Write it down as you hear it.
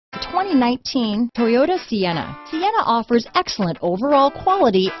2019 Toyota Sienna. Sienna offers excellent overall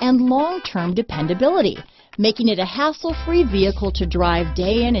quality and long-term dependability, making it a hassle-free vehicle to drive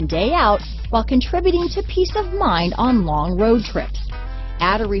day in and day out while contributing to peace of mind on long road trips.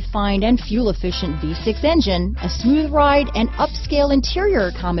 Add a refined and fuel-efficient V6 engine, a smooth ride, and upscale interior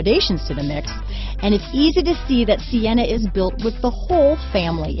accommodations to the mix, and it's easy to see that Sienna is built with the whole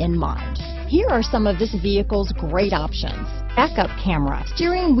family in mind. Here are some of this vehicle's great options: backup camera,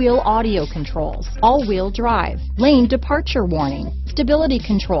 steering wheel audio controls, all-wheel drive, lane departure warning, stability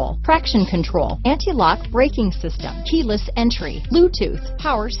control, traction control, anti-lock braking system, keyless entry, Bluetooth,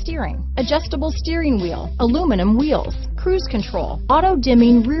 power steering, adjustable steering wheel, aluminum wheels, cruise control,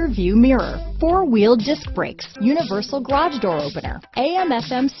 auto-dimming rear view mirror, four-wheel disc brakes, universal garage door opener,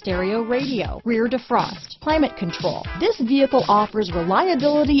 AM/FM stereo radio, rear defrost, climate control. This vehicle offers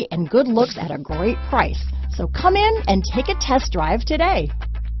reliability and good looks at a great price. So come in and take a test drive today.